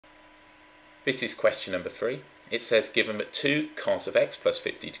This is question number 3. It says given that 2 cos of x plus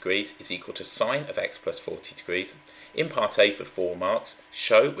 50 degrees is equal to sine of x plus 40 degrees, in part A for 4 marks,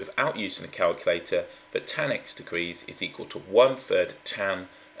 show without using a calculator that tan x degrees is equal to 1/3 tan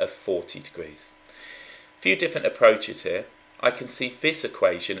of 40 degrees. A few different approaches here. I can see this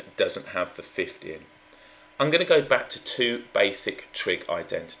equation doesn't have the 50 in. I'm going to go back to 2 basic trig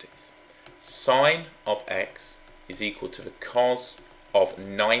identities. Sine of x is equal to the cos of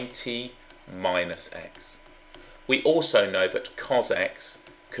 90 minus x. We also know that cos x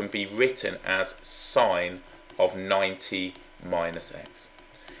can be written as sine of 90 minus x.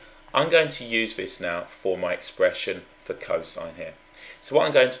 I'm going to use this now for my expression for cosine here. So what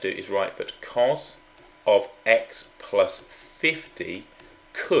I'm going to do is write that cos of x plus 50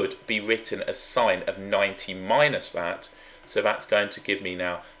 could be written as sine of 90 minus that. So that's going to give me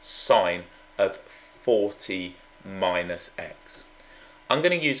now sine of 40 minus x. I'm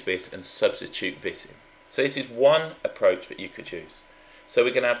going to use this and substitute this in. So this is one approach that you could use. So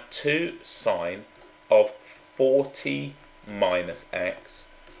we're going to have 2 sine of 40 minus x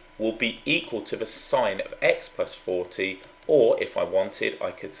will be equal to the sine of x plus 40, or if I wanted,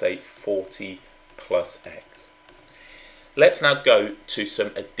 I could say 40 plus x. Let's now go to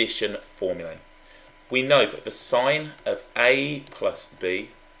some addition formulae. We know that the sine of a plus b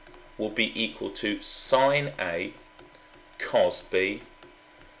will be equal to sine a cos b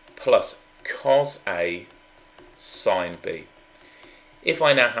plus cos a sine b. If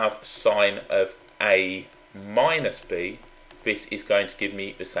I now have sine of a minus b, this is going to give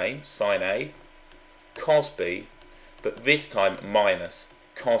me the same, sine a cos b, but this time minus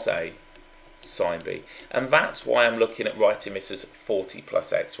cos a sine b. And that's why I'm looking at writing this as 40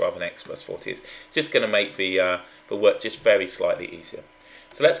 plus x rather than x plus 40. It's just going to make the work just very slightly easier.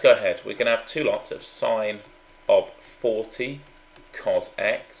 So let's go ahead. We're going to have 2 lots of sine of 40 cos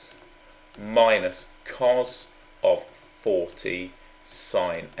x minus cos of 40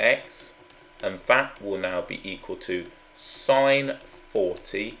 sine x, and that will now be equal to sine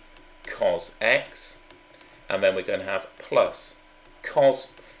 40 cos x, and then we're going to have plus cos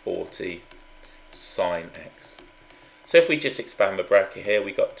 40 sine x. So if we just expand the bracket here,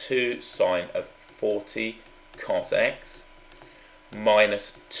 we got 2 sine of 40 cos x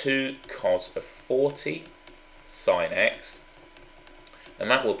minus 2 cos of 40 sine x, and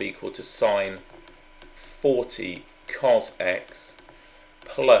that will be equal to sine 40 cos x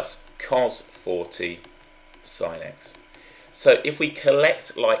plus cos 40 sine x. So if we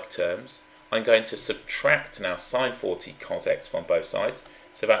collect like terms, I'm going to subtract now sine 40 cos x from both sides.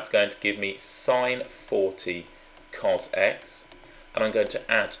 So that's going to give me sine 40 cos x, and I'm going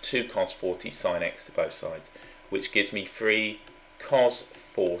to add 2 cos 40 sine x to both sides, which gives me 3 cos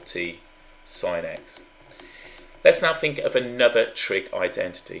 40 sine x. Let's now think of another trig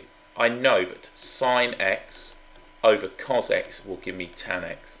identity. I know that sine x over cos x will give me tan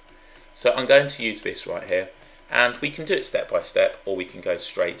x. So I'm going to use this right here, and we can do it step by step, or we can go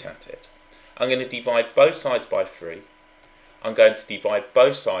straight at it. I'm going to divide both sides by 3. I'm going to divide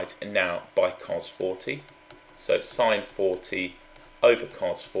both sides now by cos 40. So sine 40 over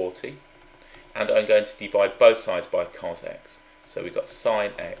cos 40. And I'm going to divide both sides by cos x. So we've got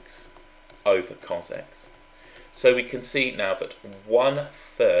sine x over cos x. So we can see now that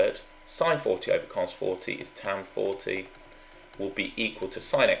 1/3 sine 40 over cos 40 is tan 40 will be equal to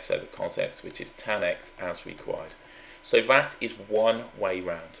sine x over cos x, which is tan x as required. So that is one way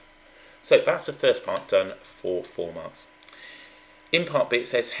round. So that's the first part done for 4 marks. In part B it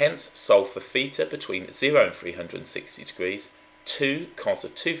says, hence solve for theta between 0 and 360 degrees. 2 cos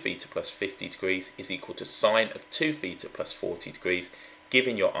of 2 theta plus 50 degrees is equal to sine of 2 theta plus 40 degrees,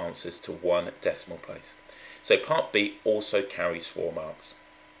 giving your answers to 1 decimal place. So part B also carries 4 marks.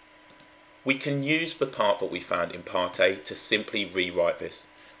 We can use the part that we found in part A to simply rewrite this.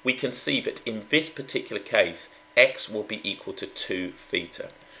 We can see that in this particular case, x will be equal to 2 theta.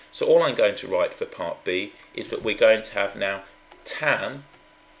 So all I'm going to write for part B is that we're going to have now tan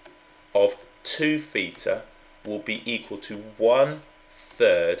of 2 theta will be equal to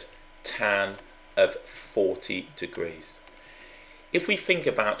 1/3 tan of 40 degrees. If we think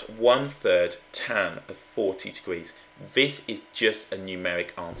about 1/3 tan of 40 degrees, this is just a numeric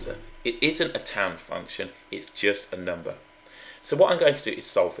answer. It isn't a tan function, it's just a number. So what I'm going to do is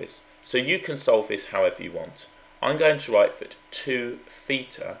solve this. So you can solve this however you want. I'm going to write that 2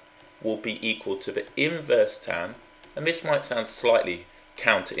 theta will be equal to the inverse tan, and this might sound slightly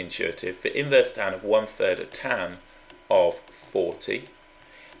counterintuitive, the inverse tan of 1/3 of tan of 40,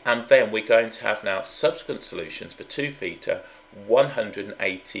 and then we're going to have now subsequent solutions for 2 theta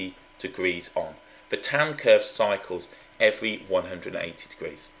 180 degrees on. The tan curve cycles every 180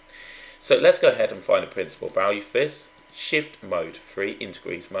 degrees. So let's go ahead and find a principal value for this. Shift mode 3 in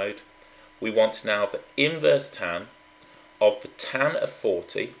degrees mode. We want now the inverse tan of the tan of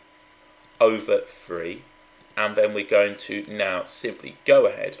 40 over 3, and then we're going to now simply go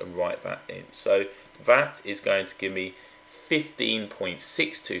ahead and write that in. So that is going to give me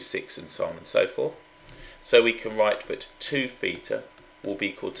 15.626 and so on and so forth. So we can write that 2 theta will be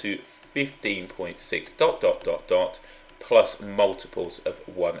equal to 15.6 ... plus multiples of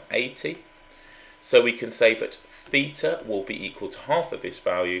 180. So we can say that theta will be equal to half of this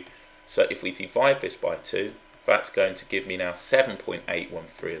value. So if we divide this by 2, that's going to give me now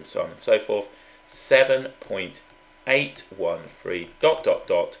 7.813 and so on and so forth.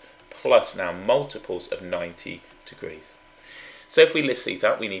 7.813 ... plus now multiples of 90 degrees. So if we list these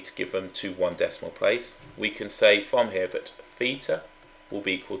out, we need to give them to one decimal place. We can say from here that theta will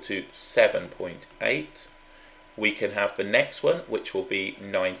be equal to 7.8. We can have the next one, which will be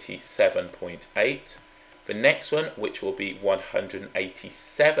 97.8. The next one, which will be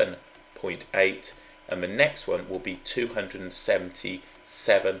 187.8. And the next one will be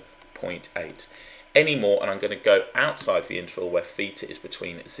 277.8. Any more, and I'm going to go outside the interval where theta is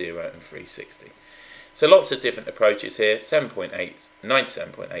between 0 and 360. So lots of different approaches here. 7.8,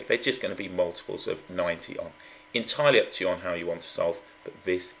 97.8. They're just going to be multiples of 90 on. Entirely up to you on how you want to solve, but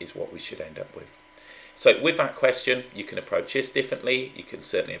this is what we should end up with. So with that question, you can approach this differently. You can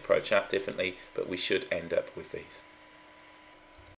certainly approach that differently, but we should end up with these.